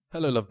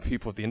Hello, lovely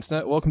people of the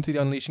internet. Welcome to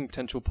the Unleashing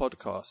Potential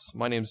podcast.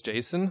 My name's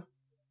Jason.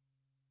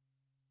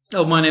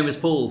 Oh, my name is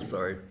Paul,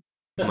 sorry.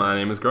 My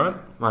name is Grant.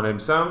 My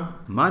name's Sam.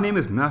 My name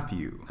is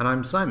Matthew. And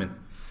I'm Simon.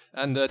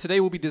 And today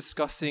we'll be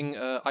discussing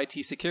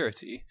IT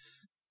security.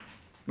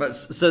 Right,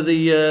 so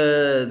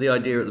the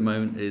idea at the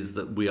moment is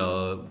that we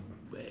are,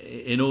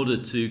 in order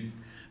to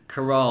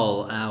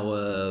corral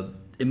our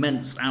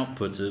immense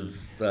output of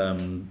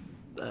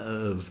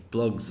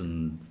blogs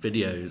and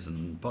videos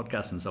and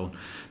podcasts and so on,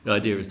 the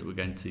idea is that we're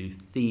going to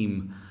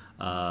theme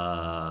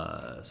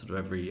sort of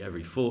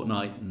every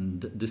fortnight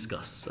and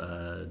discuss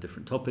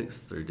different topics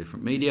through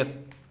different media.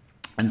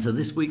 And so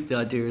this week the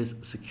idea is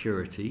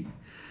security.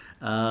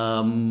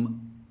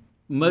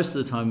 Most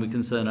of the time we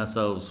concern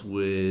ourselves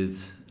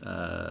with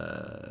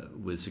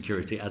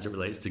security as it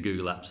relates to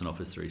Google Apps and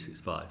Office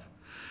 365.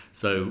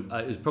 So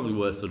it's probably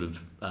worth sort of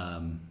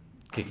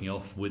kicking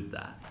off with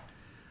that.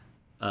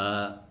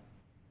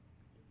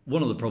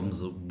 One of the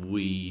problems that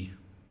we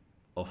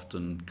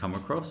often come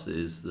across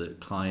is that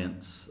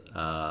clients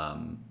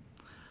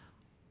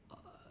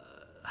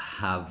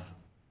have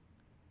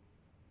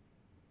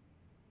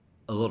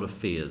a lot of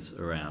fears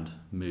around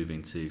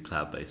moving to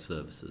cloud-based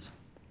services.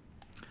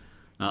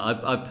 Now,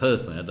 I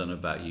personally, I don't know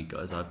about you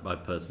guys, I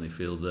personally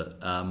feel that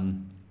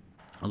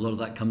a lot of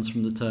that comes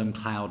from the term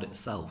cloud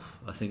itself.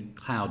 I think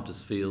cloud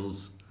just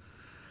feels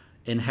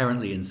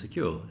inherently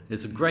insecure.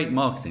 It's a great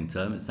marketing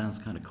term, it sounds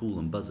kind of cool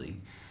and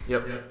buzzy.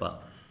 Yep.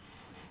 But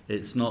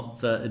it's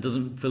not. It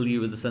doesn't fill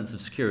you with a sense of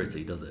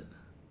security, does it?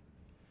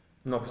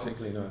 Not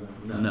particularly,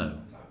 no.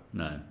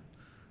 No.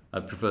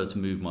 I prefer to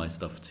move my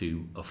stuff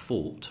to a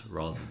fort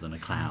rather than a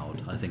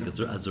cloud. I think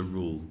as a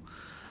rule.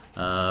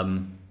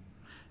 Who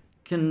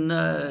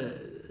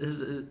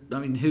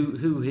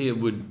here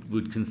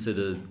would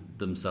consider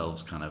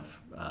themselves kind of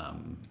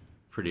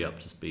pretty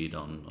up to speed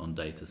on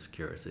data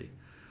security?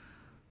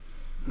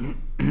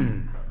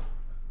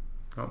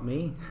 Not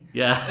me.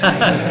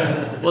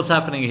 Yeah. What's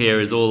happening here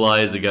is all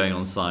eyes are going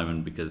on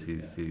Simon because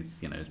he's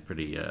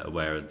pretty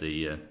aware of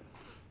the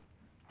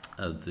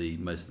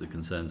most of the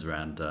concerns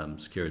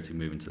around security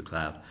moving to the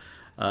cloud.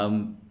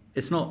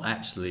 It's not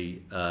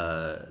actually.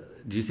 Do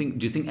you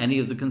think any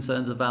of the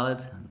concerns are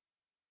valid?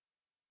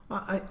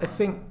 I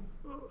think,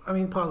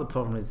 part of the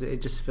problem is that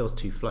it just feels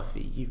too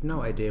fluffy. You've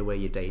no idea where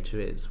your data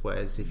is,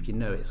 whereas if you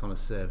know it's on a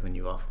server in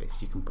your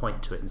office, you can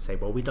point to it and say,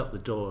 well, we lock the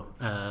door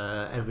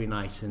every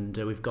night and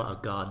we've got a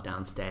guard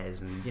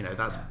downstairs and,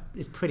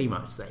 it's pretty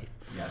much safe.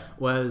 Yeah.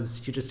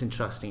 Whereas you're just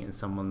entrusting it in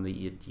someone that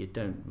you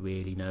don't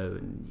really know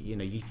and,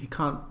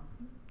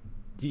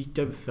 you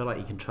don't feel like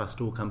you can trust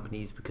all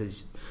companies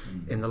because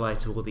in the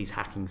light of all these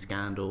hacking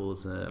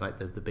scandals, like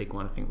the big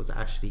one, I think was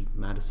actually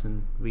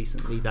Madison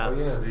recently,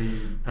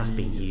 that's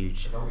been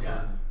huge.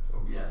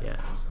 Yeah.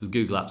 With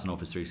Google Apps and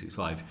Office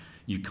 365,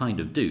 you kind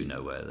of do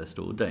know where they're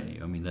stored, don't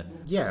you? All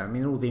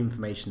the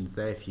information's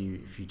there if you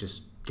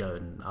just go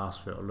and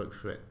ask for it or look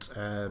for it.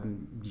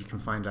 You can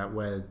find out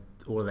where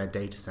all of their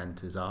data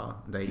centers are.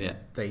 They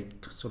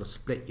sort of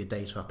split your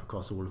data up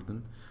across all of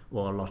them,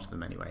 or a lot of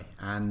them anyway,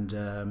 and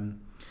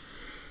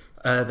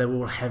they're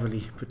all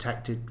heavily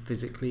protected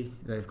physically.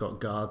 They've got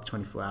guards,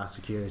 24-hour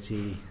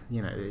security.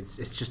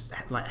 It's just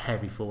like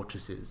heavy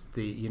fortresses.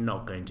 You're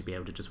not going to be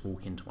able to just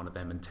walk into one of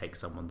them and take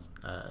someone's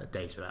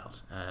data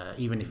out.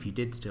 Even if you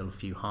did steal a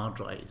few hard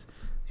drives,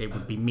 it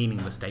would be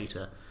meaningless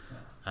data.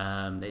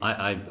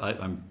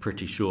 I'm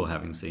pretty sure,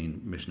 having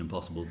seen Mission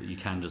Impossible, that you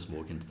can just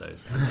walk into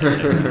those.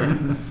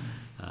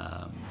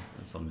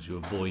 As long as you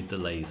avoid the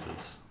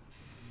lasers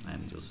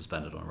and you're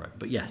suspended on a rope.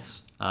 But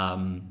yes,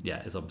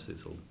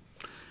 it's all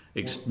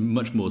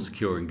much more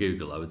secure in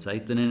Google, I would say,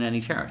 than in any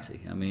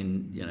charity.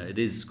 It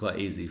is quite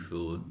easy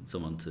for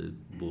someone to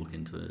walk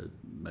into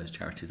most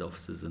charities'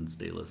 offices and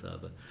steal a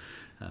server.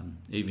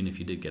 Even if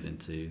you did get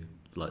into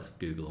the likes of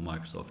Google or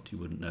Microsoft, you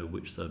wouldn't know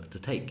which server to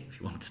take if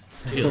you wanted to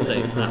steal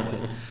data that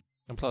way.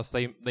 And plus,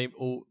 they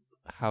all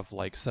have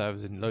like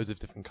servers in loads of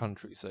different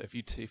countries. So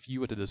if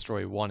you were to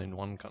destroy one in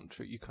one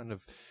country,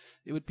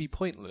 it would be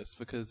pointless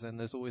because then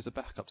there's always a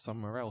backup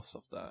somewhere else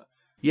of that.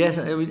 Yes,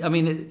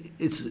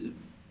 it's.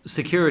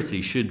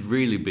 Security should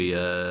really be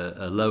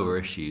a lower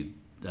issue,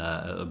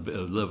 a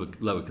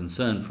lower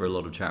concern for a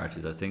lot of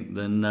charities, I think,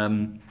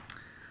 than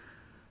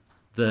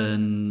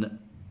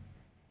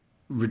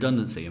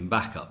redundancy and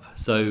backup.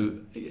 So,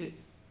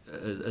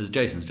 as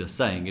Jason's just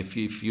saying, if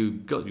you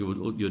got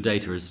your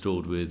data is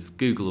stored with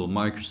Google or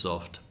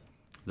Microsoft,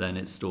 then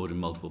it's stored in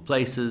multiple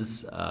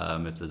places.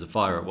 If there's a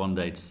fire at one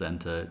data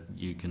center,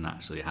 you can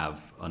actually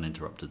have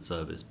uninterrupted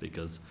service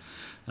because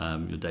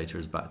your data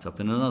is backed up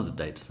in another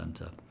data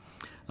center.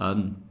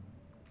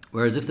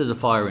 Whereas if there's a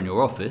fire in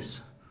your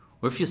office,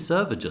 or if your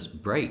server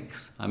just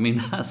breaks,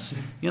 that's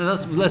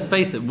let's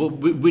face it,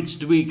 which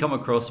do we come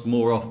across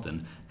more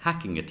often?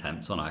 Hacking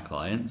attempts on our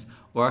clients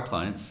or our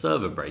clients'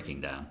 server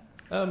breaking down?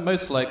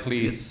 Most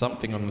likely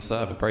something on the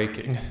server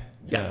breaking.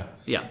 Yeah.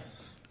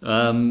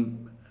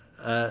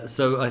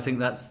 So I think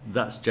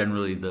that's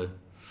generally the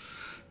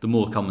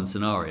more common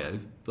scenario,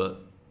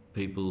 but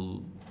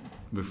people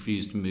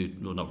refused to move,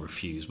 well, not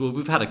refused. Well,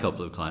 we've had a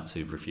couple of clients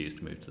who've refused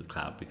to move to the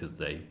cloud because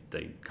they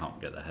can't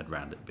get their head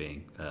around it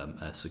being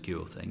a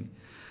secure thing,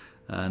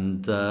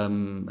 and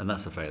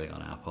that's a failing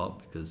on our part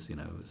because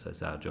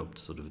it's our job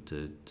to sort of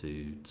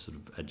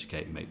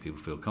educate and make people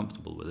feel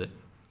comfortable with it.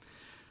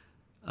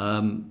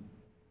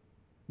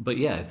 But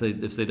yeah, if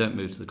they don't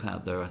move to the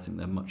cloud, I think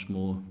they're much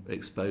more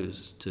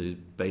exposed to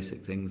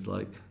basic things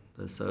like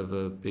their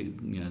server,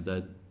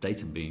 their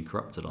data being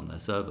corrupted on their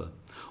server,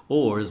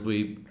 or as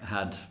we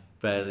had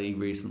fairly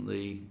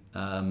recently,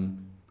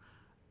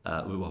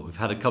 we've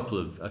had a couple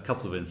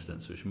of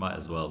incidents which we might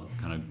as well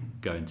kind of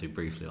go into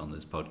briefly on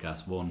this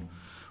podcast. One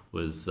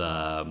was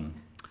an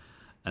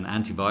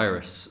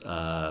antivirus,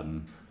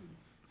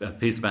 a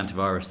piece of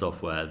antivirus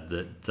software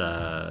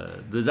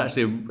that there's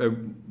actually a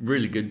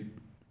really good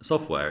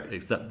software,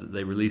 except that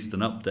they released an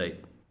update.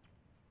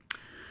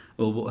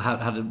 Well, what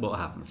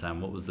happened,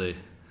 Sam? What was the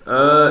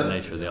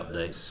nature of the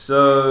update?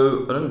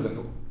 So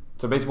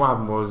basically what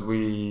happened was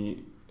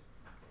we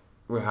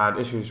had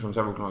issues from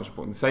several clients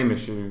reporting the same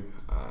issue.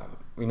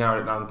 We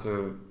narrowed it down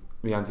to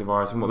the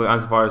antivirus, and what the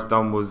antivirus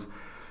done was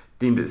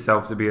deemed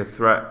itself to be a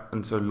threat,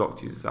 and so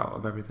locked users out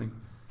of everything.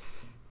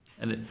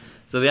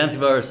 So the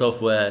antivirus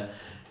software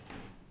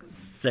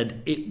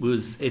said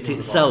it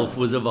itself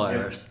was a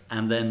virus,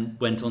 and then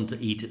went on to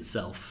eat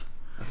itself.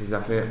 That's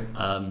exactly it.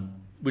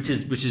 Which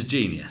is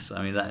genius.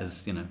 I mean, that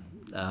is that's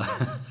I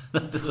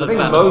think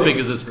about as big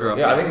as a screw up.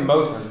 Yeah, I think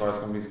most antivirus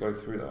companies go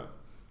through that,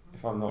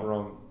 if I'm not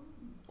wrong,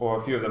 or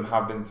a few of them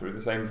have been through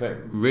the same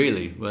thing.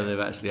 Really, where they've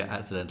actually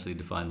accidentally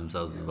defined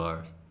themselves as a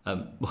virus.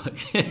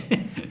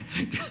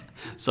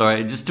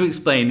 Sorry, just to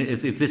explain,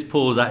 if this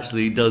pause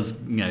actually does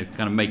kind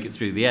of make it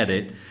through the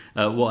edit,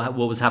 what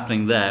was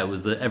happening there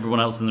was that everyone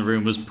else in the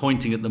room was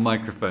pointing at the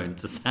microphone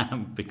to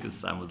Sam because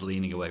Sam was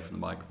leaning away from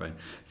the microphone.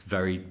 It's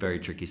very, very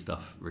tricky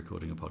stuff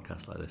recording a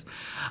podcast like this.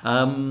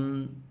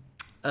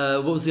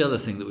 What was the other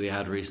thing that we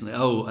had recently?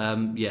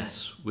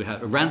 Yes, we had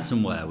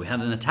ransomware. We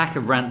had an attack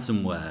of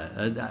ransomware.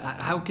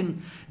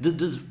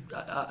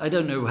 I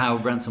don't know how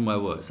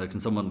ransomware works. So can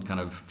someone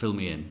kind of fill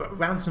me in? But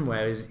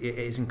ransomware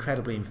is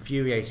incredibly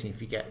infuriating if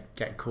you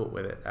get caught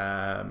with it.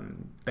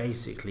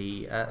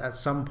 Basically, at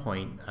some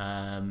point,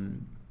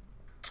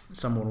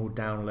 someone will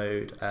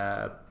download,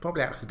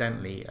 probably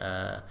accidentally,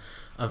 a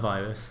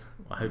virus.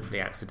 Hopefully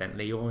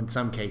accidentally, or in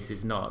some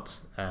cases not,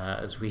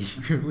 as we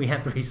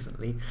had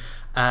recently,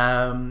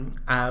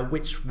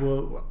 which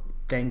will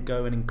then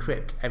go and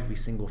encrypt every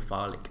single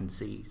file it can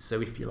see.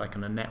 So if you're like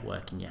on a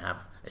network and you have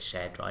a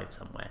shared drive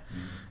somewhere,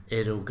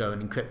 it'll go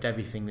and encrypt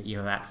everything that you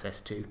have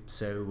access to.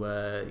 So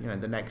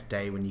the next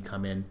day when you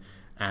come in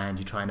and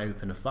you try and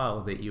open a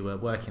file that you were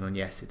working on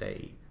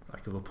yesterday,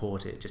 like a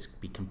report, it'd just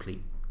be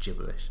complete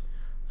gibberish.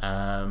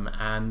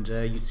 And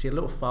you'd see a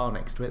little file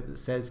next to it that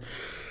says,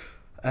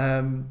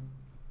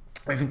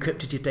 we've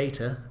encrypted your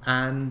data,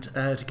 and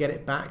to get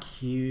it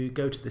back, you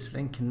go to this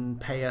link and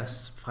pay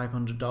us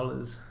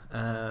 $500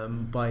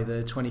 by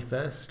the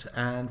 21st,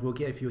 and we'll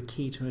give you a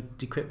key to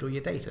decrypt all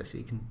your data so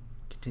you can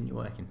continue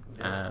working.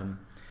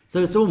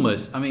 So it's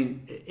almost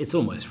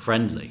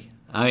friendly.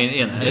 I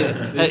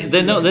mean,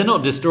 they're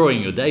not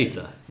destroying your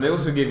data. They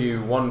also give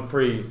you one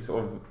free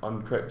sort of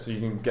uncrypt, so you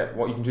can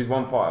choose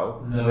one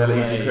file, and they'll let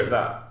you decrypt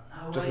that.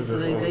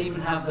 They even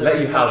have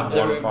let you have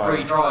one their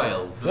free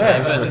trial. Yeah,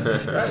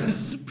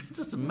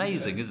 that's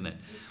amazing, isn't it?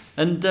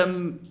 And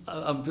I'm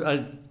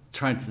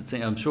trying to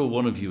think. I'm sure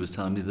one of you was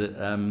telling me that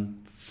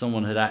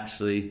someone had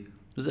actually,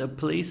 was it a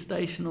police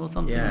station or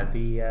something? Yeah,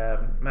 the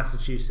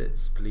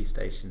Massachusetts police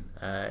station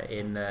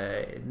in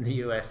the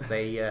US.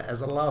 They,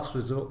 as a last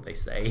resort, they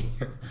say,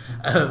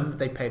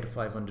 they paid a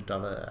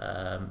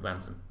 $500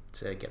 ransom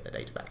to get their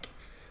data back,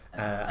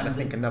 and I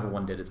think another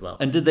one did as well.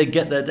 And did they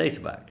get their data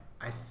back?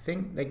 I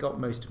think they got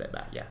most of it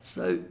back, yeah.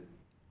 So,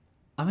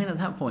 I mean, at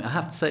that point, I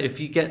have to say, if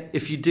you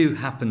do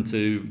happen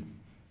to,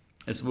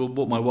 it's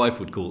what my wife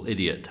would call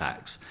idiot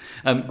tax.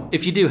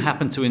 If you do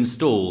happen to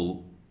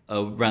install a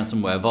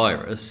ransomware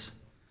virus,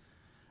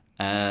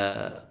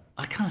 I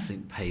kind of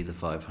think pay the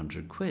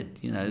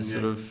 £500,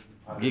 sort of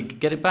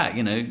get it back.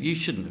 You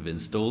shouldn't have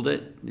installed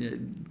it.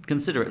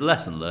 Consider it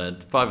lesson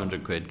learned.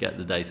 £500, get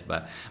the data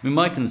back. I mean,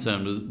 my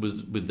concern was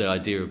with the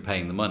idea of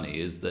paying the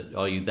money is that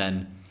are you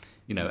then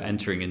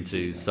entering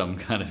into some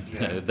kind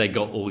of, they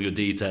got all your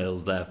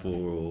details,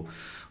 therefore,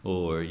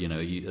 or are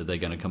they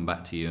going to come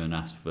back to you and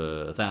ask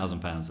for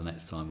 £1,000 the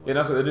next time? Yeah,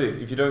 that's what they do.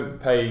 If you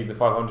don't pay the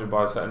 500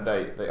 by a certain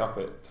date, they up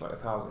it to like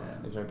 1,000. Yeah.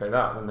 If you don't pay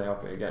that, then they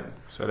up it again.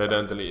 So they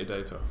don't delete your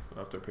data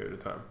after a period of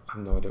time? I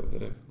have no idea what they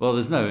do. Well,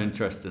 there's no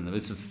interest in them.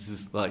 It's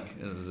just like,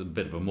 it's a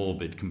bit of a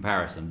morbid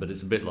comparison, but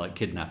it's a bit like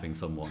kidnapping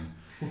someone.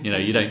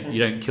 You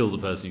don't kill the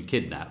person you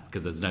kidnap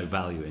because there's no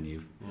value in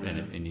you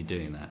in you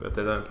doing that. But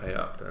they don't pay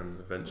up, then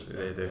eventually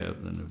they do. Yeah,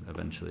 then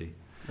eventually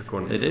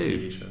according they to the do.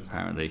 TV shows.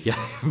 Apparently, yeah,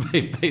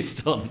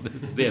 based on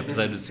the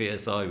episode of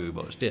CSI we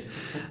watched. Yeah,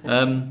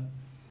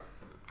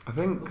 I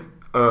think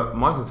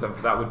my concern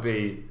for that would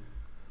be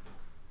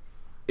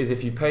is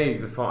if you pay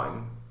the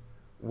fine,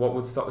 what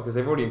would stop? Because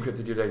they've already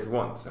encrypted your data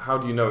once. So how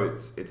do you know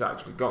it's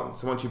actually gone?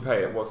 So once you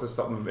pay it, what's to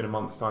stop them in a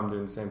month's time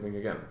doing the same thing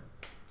again?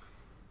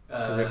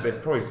 Because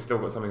they've probably still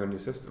got something on your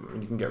system. I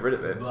mean, you can get rid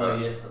of it, but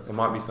there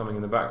might be something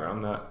in the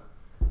background that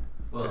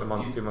a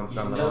month, 2 months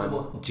down the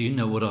line. Do you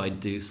know what I'd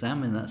do,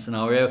 Sam, in that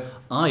scenario?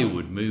 I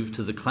would move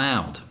to the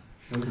cloud.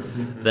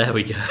 There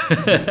we go.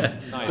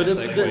 Nice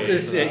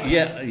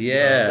segue.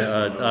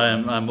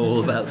 I'm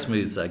all about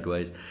smooth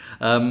segues.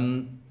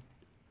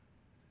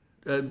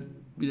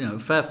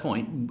 Fair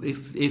point.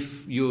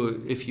 If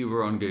you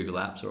were on Google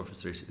Apps or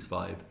Office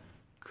 365,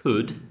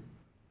 could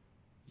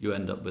you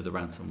end up with a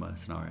ransomware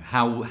scenario?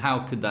 How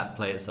could that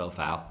play itself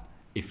out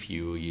if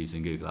you were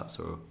using Google Apps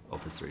or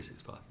Office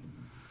 365?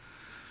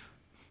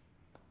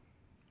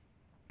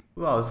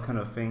 Well, I was kind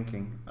of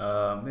thinking.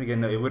 Then again,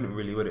 no, it wouldn't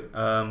really, would it?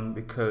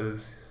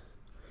 Because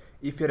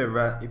if you had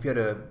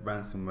a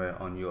ransomware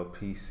on your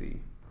PC,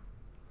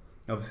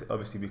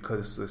 obviously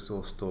because it's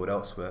all stored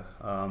elsewhere,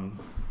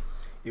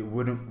 it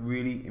wouldn't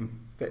really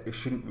infect. It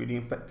shouldn't really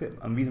infect it.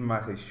 And the reason why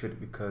I say should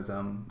because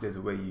there's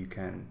a way you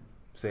can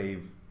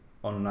save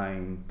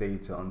online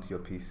data onto your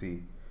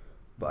PC,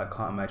 but I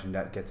can't imagine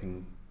that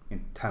getting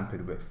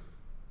tampered with.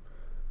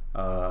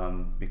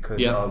 Because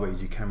there are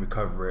ways you can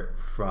recover it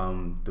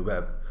from the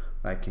web.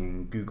 Like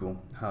in Google,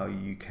 how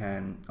you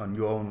can, on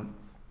your own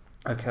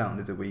account,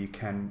 there's a way you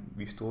can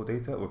restore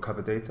data or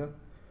recover data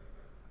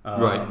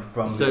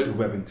from the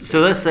web integration. So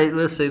let's say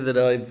that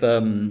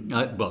I'm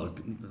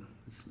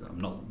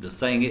not just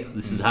saying it.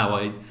 This is how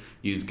I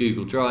use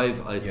Google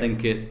Drive. I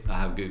sync it. I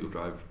have Google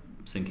Drive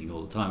syncing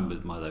all the time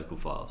with my local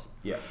files.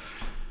 Yeah.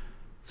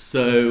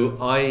 So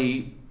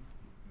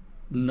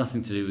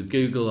nothing to do with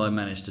Google. I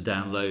managed to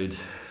download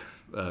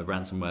a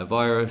ransomware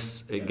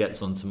virus. It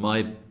gets onto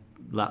my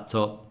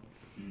laptop.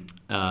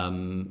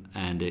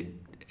 And it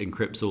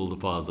encrypts all the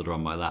files that are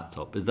on my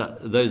laptop. Are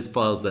those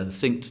files then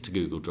synced to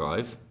Google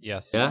Drive?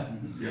 Yes. Yeah?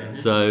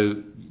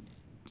 So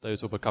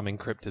those will become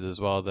encrypted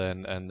as well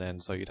then, and then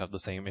so you'd have the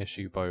same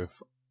issue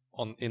both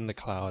in the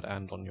cloud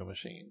and on your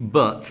machine.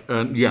 But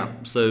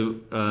that's the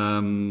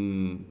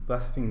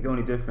thing. The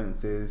only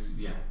difference is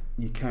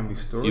you can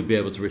restore. You'd be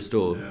able to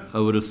restore. Yeah. I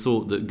would have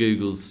thought that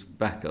Google's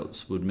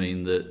backups would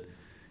mean that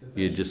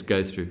you just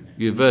go through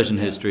your version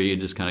history. You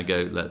just kind of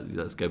go,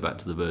 let's go back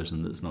to the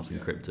version that's not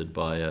encrypted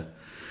by a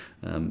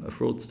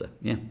fraudster.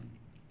 Yeah.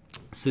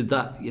 So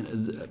that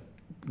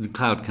the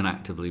cloud can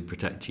actively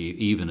protect you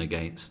even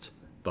against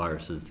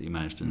viruses that you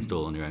manage to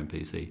install on your own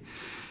PC.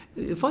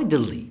 If I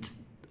delete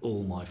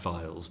all my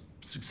files,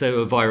 so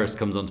a virus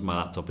comes onto my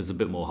laptop, it's a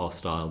bit more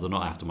hostile. They're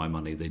not after my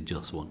money. They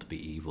just want to be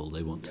evil.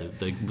 They want to.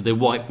 They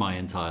wipe my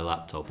entire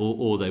laptop,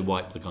 or they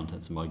wipe the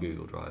contents of my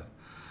Google Drive.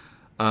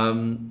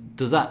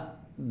 Does that?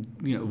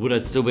 Would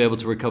I still be able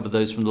to recover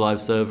those from the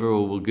live server,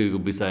 or will Google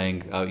be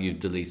saying, "Oh, you've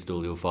deleted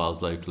all your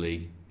files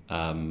locally,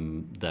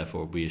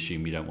 therefore we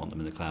assume you don't want them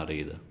in the cloud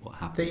either"? What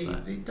happens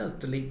there? It does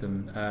delete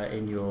them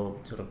in your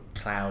sort of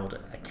cloud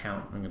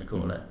account, I'm going to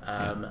call it,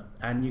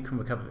 and you can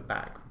recover it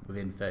back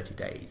within 30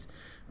 days.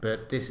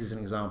 But this is an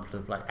example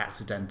of like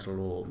accidental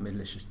or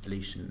malicious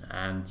deletion,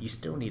 and you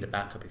still need a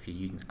backup if you're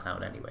using the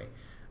cloud anyway.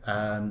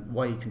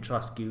 Why you can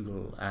trust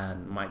Google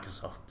and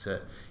Microsoft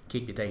to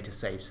keep your data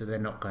safe, so they're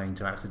not going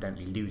to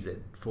accidentally lose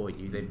it for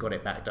you. They've got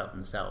it backed up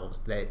themselves.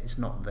 It's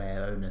not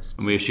their onus.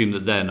 And we assume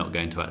that they're not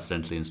going to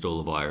accidentally install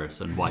a virus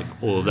and wipe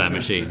all of their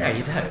machines. Yeah,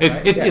 you don't.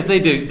 If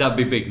they do, that'd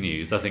be big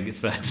news. I think it's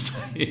fair to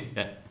say.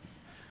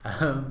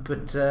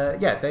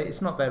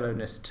 It's not their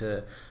onus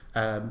to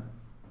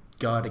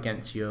guard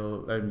against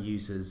your own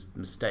users'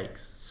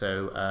 mistakes.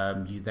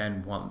 So you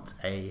then want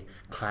a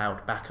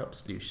cloud backup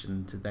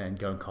solution to then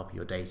go and copy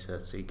your data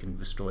so you can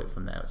restore it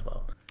from there as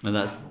well. And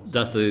that's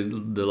the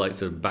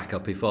likes of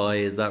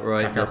Backupify, is that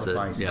right?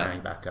 Backupify,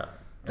 Spanning Backup.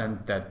 Then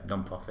they're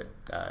non-profit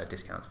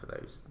discounts for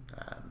those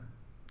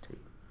too.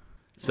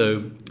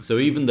 So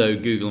even though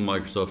Google and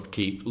Microsoft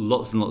keep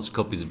lots and lots of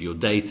copies of your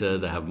data,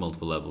 they have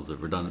multiple levels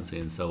of redundancy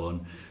and so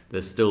on,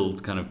 there's still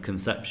kind of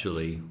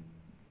conceptually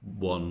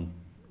one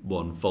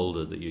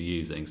folder that you're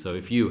using. So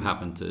if you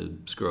happen to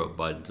screw up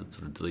by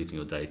sort of deleting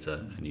your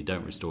data and you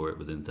don't restore it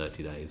within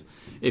 30 days,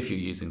 if you're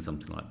using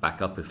something like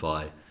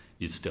Backupify,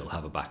 you'd still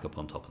have a backup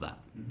on top of that.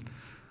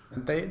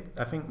 And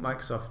I think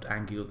Microsoft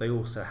and Google, they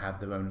also have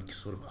their own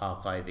sort of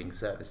archiving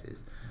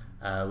services,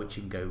 which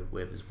you can go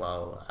with as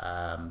well.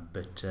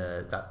 But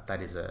that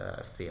is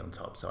a fee on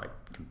top. So I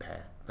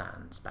compare that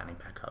and Spanning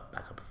Backup,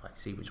 Backupify,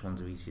 see which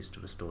ones are easiest to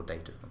restore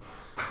data from.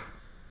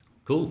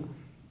 Cool.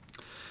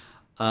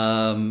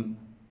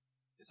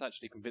 It's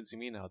actually convincing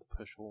me now to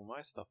push all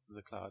my stuff to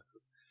the cloud.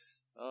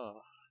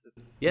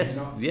 Yes.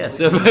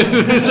 So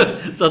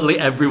suddenly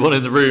everyone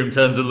in the room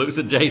turns and looks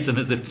at Jason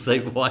as if to say,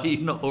 "Why are you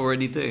not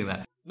already doing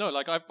that?" No,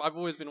 like I've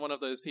always been one of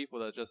those people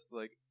that just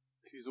like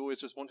who's always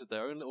just wanted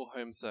their own little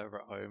home server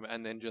at home,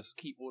 and then just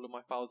keep all of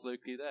my files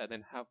locally there,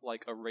 then have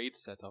like a RAID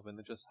set up, and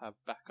then just have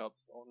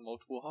backups on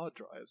multiple hard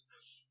drives.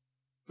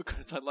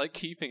 Because I like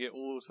keeping it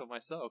all to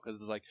myself. Because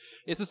it's like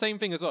it's the same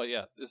thing as well.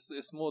 Yeah,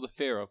 it's more the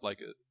fear of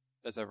like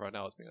as everyone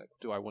else, being like,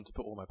 do I want to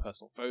put all my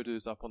personal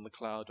photos up on the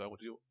cloud? Do I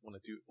want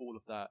to do all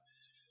of that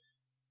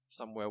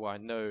somewhere where I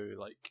know,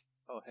 like,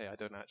 oh, hey, I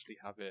don't actually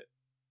have it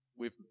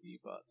with me,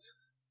 but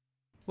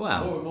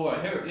wow. More and more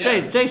I hear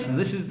it. Jason,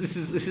 this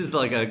is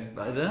like I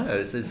don't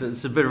know.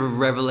 It's a bit of a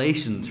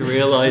revelation to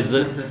realise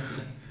that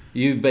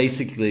you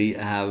basically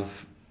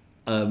have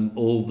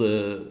all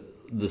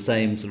the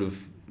same sort of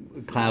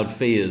cloud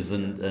fears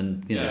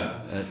and you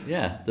know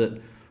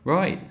that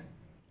right.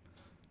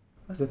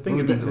 That's the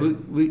thing.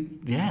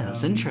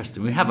 That's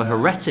interesting. We have a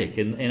heretic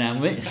in our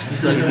midst,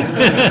 so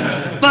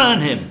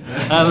burn him.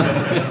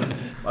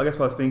 I guess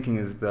what I was thinking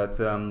is that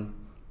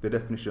the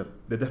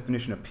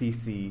definition of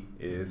PC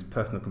is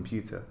personal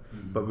computer,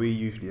 but we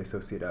usually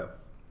associate that,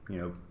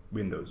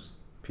 Windows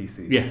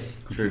PCs.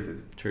 Yes,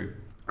 computers. True.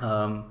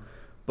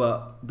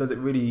 But is it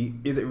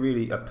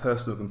really a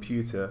personal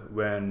computer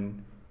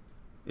when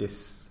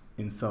it's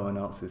in someone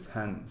else's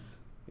hands?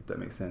 If that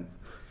makes sense.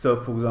 So,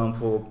 for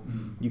example,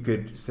 you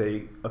could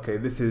say, okay,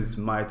 this is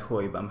my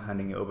toy, but I'm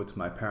handing it over to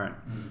my parent.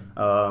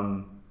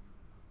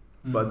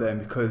 But then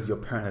because your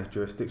parent has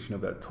jurisdiction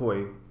over that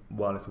toy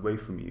while it's away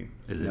from you,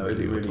 is it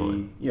really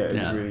toy?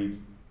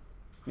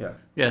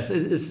 Yes,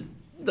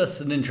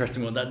 that's an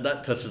interesting one.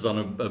 That touches on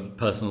a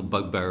personal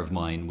bugbear of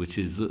mine, which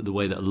is the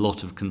way that a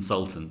lot of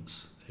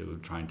consultants who are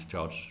trying to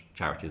charge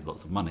charities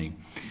lots of money,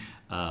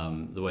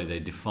 the way they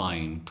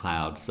define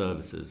cloud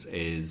services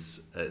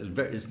is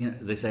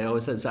they say,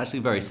 it's actually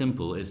very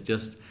simple. It's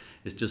just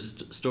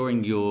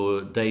storing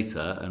your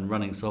data and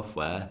running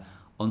software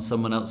on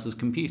someone else's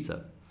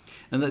computer.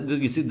 And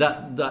you see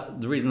that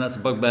the reason that's a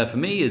bugbear for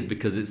me is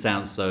because it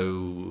sounds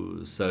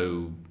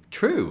so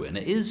true, and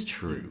it is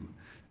true.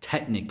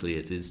 Technically,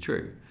 it is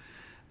true,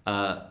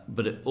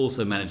 but it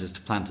also manages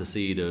to plant a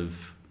seed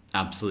of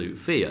absolute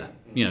fear.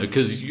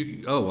 Because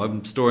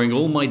I'm storing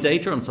all my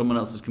data on someone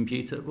else's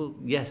computer. Well,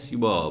 yes,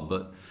 you are,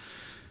 but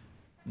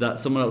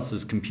that someone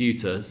else's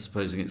computer,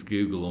 supposing it's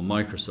Google or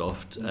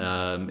Microsoft,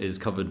 is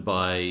covered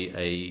by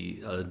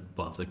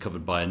they're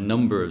covered by a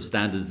number of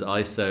standards.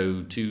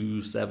 ISO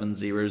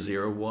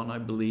 27001, I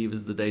believe,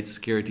 is the data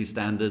security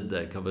standard.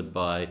 They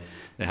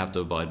have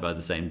to abide by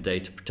the same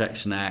data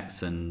protection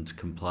acts and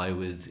comply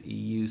with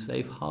EU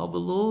safe harbor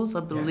laws, I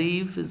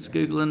believe, as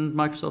Google and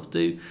Microsoft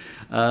do.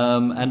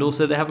 And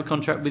also they have a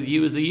contract with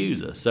you as a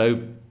user.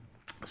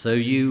 So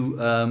you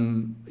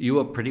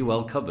are pretty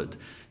well covered.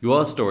 You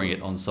are storing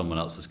it on someone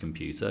else's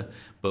computer,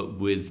 but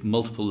with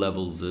multiple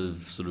levels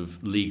of sort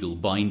of legal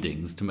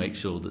bindings to make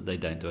sure that they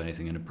don't do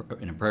anything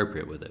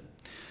inappropriate with it.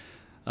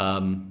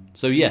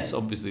 So yes,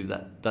 obviously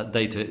that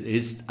data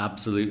is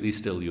absolutely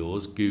still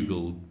yours.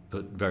 Google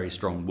put very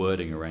strong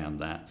wording around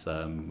that,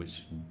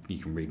 which you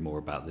can read more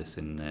about this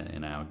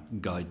in our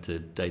guide to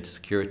data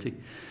security.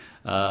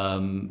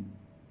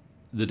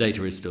 The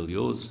data is still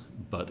yours,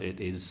 but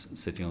it is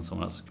sitting on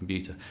someone else's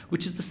computer,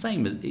 which is the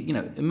same as,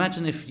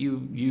 imagine if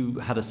you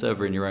had a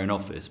server in your own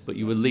office, but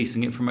you were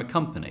leasing it from a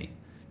company.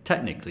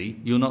 Technically,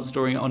 you're not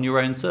storing it on your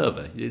own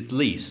server. It's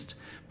leased,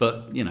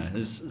 but, I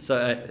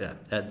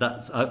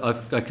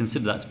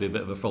consider that to be a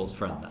bit of a false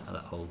front,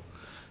 that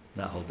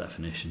whole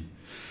definition.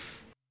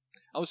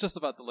 I was just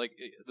about to,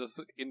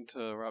 just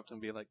interrupt and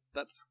be like,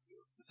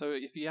 so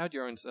if you had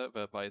your own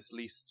server, but it's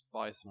leased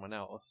by someone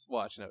else,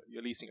 well, actually, no,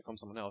 you're leasing it from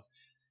someone else,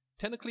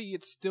 technically,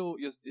 it's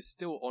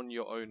still on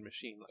your own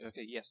machine. Like,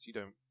 okay, yes, you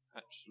don't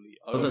actually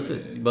own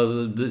it.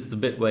 But that's the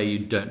bit where you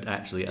don't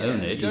actually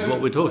own it, is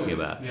what we're talking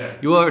about. Yeah.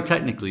 You are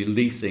technically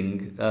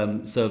leasing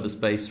server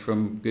space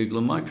from Google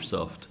and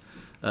Microsoft.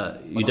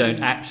 You don't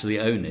actually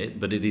own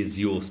it, but it is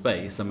your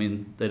space. I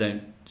mean, they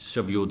don't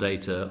shove your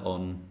data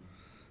on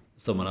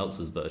someone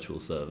else's virtual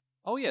server.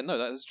 Oh yeah, no,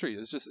 that is true.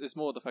 It's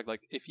more the fact,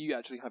 like, if you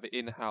actually have it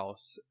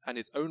in-house, and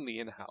it's only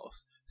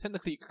in-house,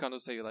 technically you could kind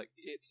of say, like,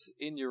 it's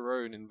in your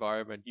own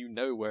environment, you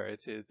know where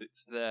it is,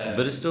 it's there.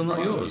 But it's still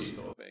not yours.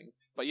 Sort of thing.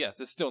 But yes,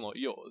 it's still not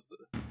yours.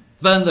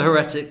 Burn the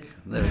heretic.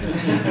 There we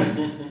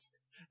go.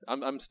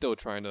 I'm still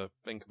trying to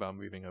think about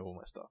moving all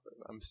my stuff.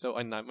 I'm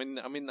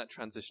in that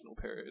transitional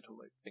period of,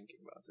 like, thinking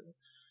about it.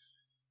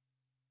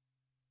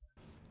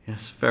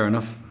 Yes, fair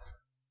enough.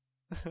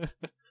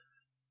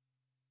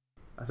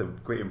 That's a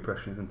great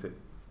impression, isn't it?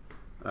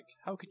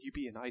 How could you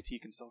be an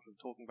IT consultant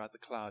talking about the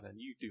cloud and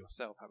you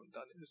yourself haven't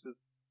done it? It's just,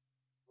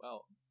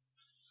 well,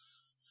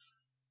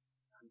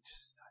 I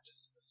just.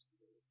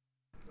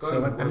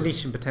 So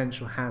Unleashing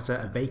Potential has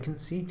a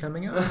vacancy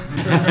coming up.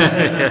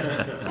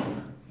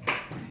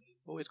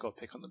 Always got to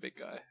pick on the big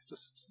guy.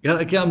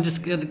 I'm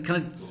just going to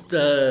kind of.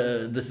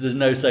 There's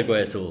no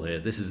segue at all here.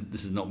 This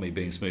is not me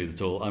being smooth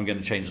at all. I'm going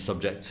to change the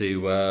subject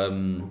to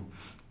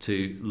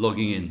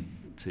logging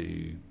in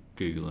to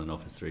Google and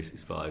Office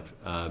 365.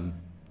 I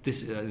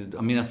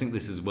think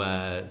this is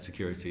where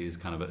security is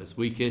kind of at its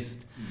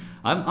weakest.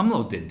 I'm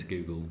logged into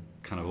Google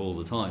kind of all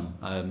the time.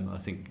 I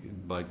think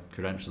my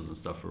credentials and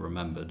stuff are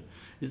remembered.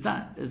 Is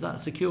that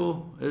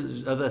secure?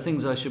 Are there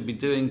things I should be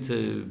doing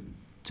to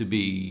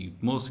be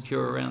more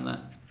secure around that?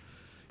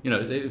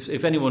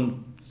 If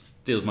anyone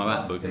steals my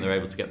MacBook and they're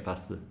able to get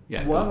past What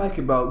I like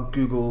about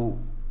Google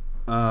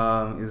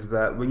is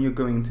that when you're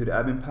going to the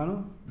admin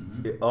panel,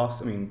 Mhm. it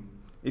asks. I mean,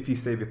 if you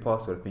save your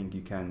password, I think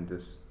you can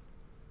just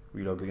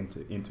relog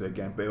into it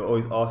again. But it will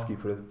always ask you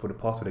for the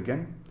password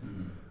again.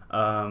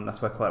 Mhm.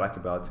 That's what I quite like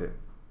about it.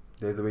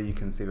 There's a way you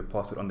can save a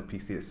password on the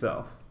PC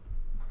itself.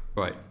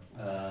 Right.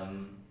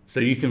 So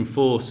you can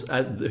force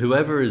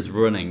whoever is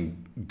running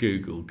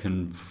Google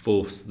can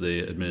force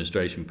the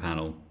administration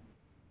panel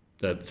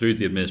through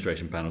the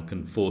administration panel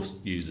can force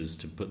users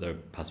to put their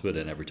password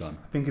in every time.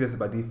 I think it is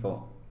by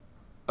default.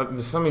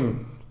 There's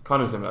something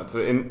kind of similar. So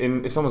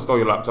if someone stole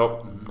your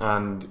laptop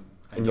and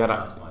you had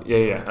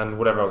and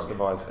whatever else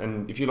device,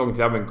 and if you log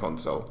into the admin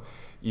console,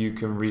 you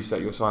can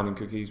reset your sign-in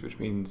cookies, which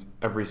means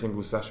every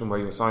single session where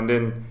you're signed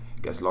in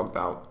gets logged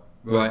out.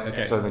 Right.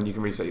 Okay. So then you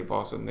can reset your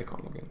password and they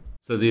can't log in.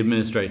 So the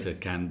administrator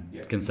can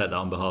set that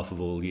on behalf of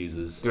all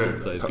users. Do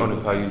it on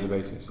a per user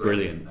basis.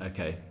 Brilliant.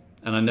 Okay.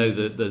 And I know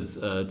that there's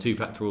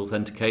two-factor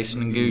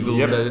authentication in Google.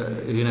 Yep. So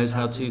who knows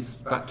how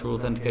two-factor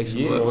authentication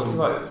Yeah, works? well, this is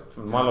like,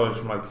 from my knowledge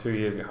from like 2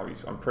 years ago,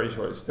 I'm pretty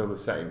sure it's still the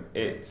same.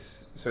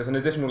 It's an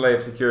additional layer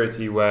of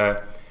security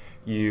where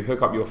you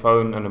hook up your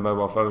phone and a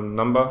mobile phone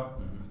number.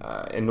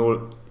 I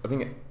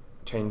think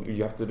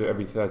you have to do it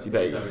every 30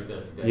 days. It's every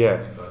 30 days.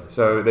 Yeah.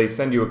 So they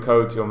send you a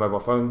code to your mobile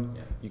phone.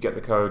 Yeah. You get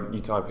the code,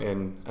 you type it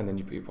in, and then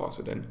you put your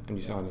password in, and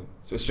you sign in.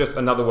 So it's just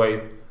another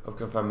way of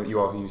confirming that you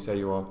are who you say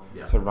you are.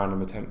 Yeah. So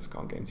random attempts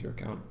can't get into your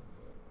account.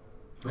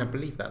 I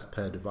believe that's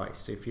per device.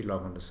 So if you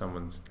log onto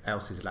someone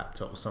else's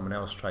laptop or someone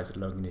else tries to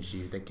log in as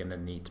you, they're going to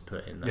need to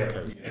put in that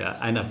code. Yeah,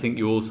 and I think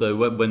you also,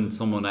 when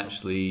someone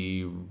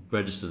actually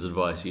registers a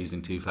device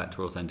using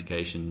two-factor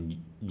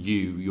authentication,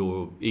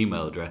 your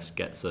email address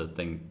gets a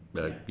thing.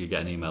 You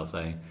get an email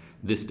saying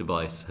this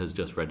device has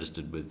just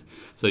registered with.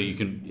 So you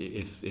can,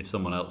 if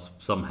someone else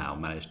somehow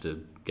managed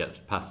to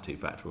get past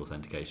two-factor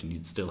authentication,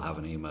 you'd still have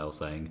an email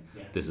saying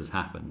this has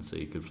happened. So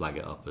you could flag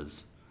it up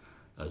as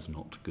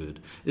not good.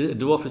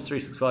 Do Office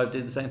 365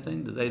 do the same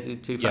thing? Do they do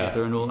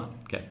two-factor and all that?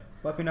 Okay.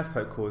 Well, I think that's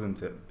quite cool,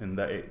 isn't it? In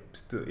that it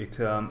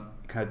can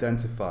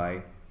identify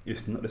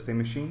it's not the same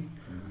machine.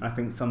 And I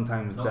think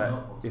sometimes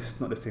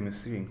it's not the same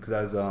machine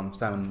because, as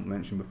Simon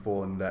mentioned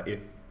before, and that if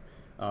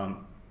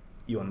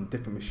you're on a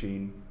different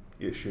machine,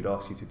 it should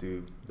ask you to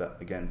do that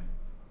again.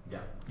 Yeah.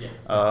 Yes.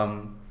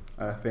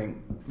 I think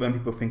when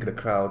people think of the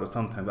cloud, or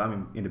sometimes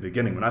in the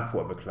beginning when I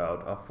thought of a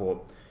cloud, I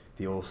thought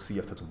they all see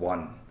us as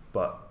one,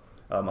 but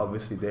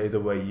obviously there is a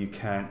way it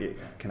can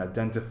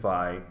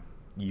identify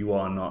you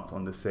are not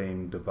on the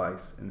same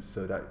device, and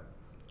so that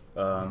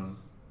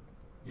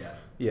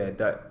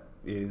that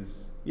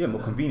is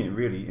more convenient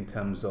really in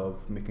terms of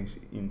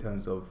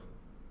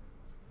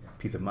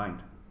peace of mind.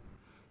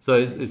 So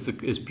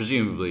it's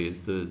presumably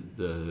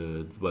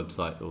the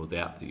website or the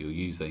app that you're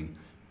using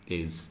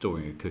is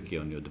storing a cookie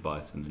on your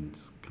device and then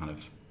just kind of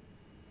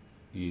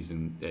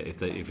using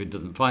if it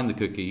doesn't find the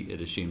cookie, it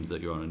assumes that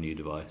you're on a new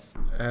device.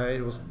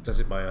 It does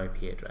it by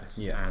IP address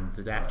and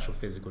the actual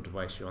physical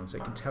device you're on, so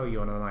it can tell you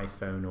on an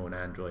iPhone or an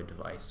Android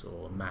device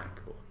or a Mac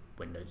or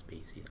Windows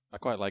PC. I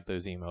quite like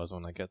those emails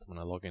when I get them when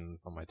I log in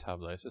from my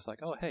tablet. It's just like,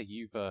 oh hey,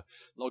 you've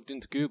logged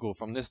into Google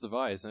from this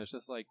device, and it's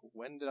just like,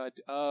 when did I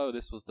oh,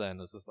 this was then.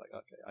 It's just like,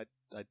 okay,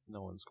 I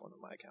no one's gone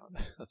on my account.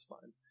 That's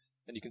fine.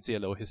 And you can see a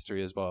little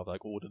history as well of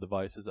like all the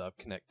devices that I've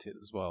connected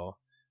as well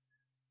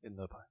in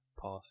the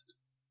past.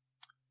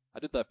 I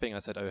did that thing I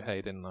said, oh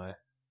hey, didn't I?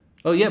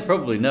 Oh yeah,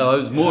 probably. No, I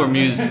was more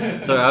amused.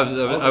 So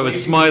I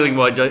was smiling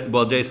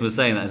while Jason was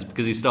saying that,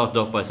 because he started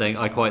off by saying,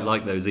 I quite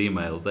like those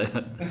emails.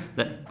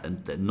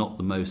 They're not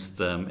the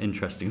most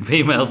interesting of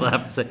emails, I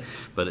have to say,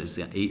 but it's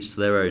each to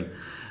their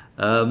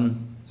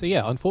own. So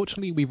yeah,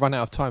 unfortunately we've run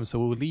out of time, so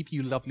we'll leave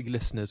you lovely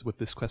listeners with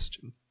this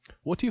question.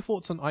 What are your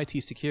thoughts on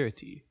IT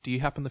security? Do you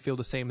happen to feel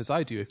the same as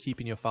I do of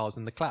keeping your files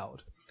in the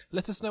cloud?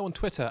 Let us know on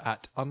Twitter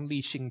at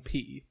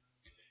UnleashingP.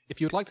 If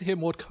you would like to hear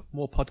more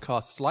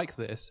podcasts like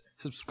this,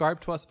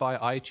 subscribe to us via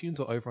iTunes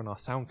or over on our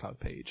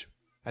SoundCloud page.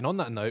 And on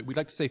that note, we'd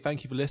like to say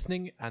thank you for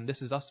listening, and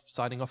this is us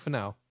signing off for now.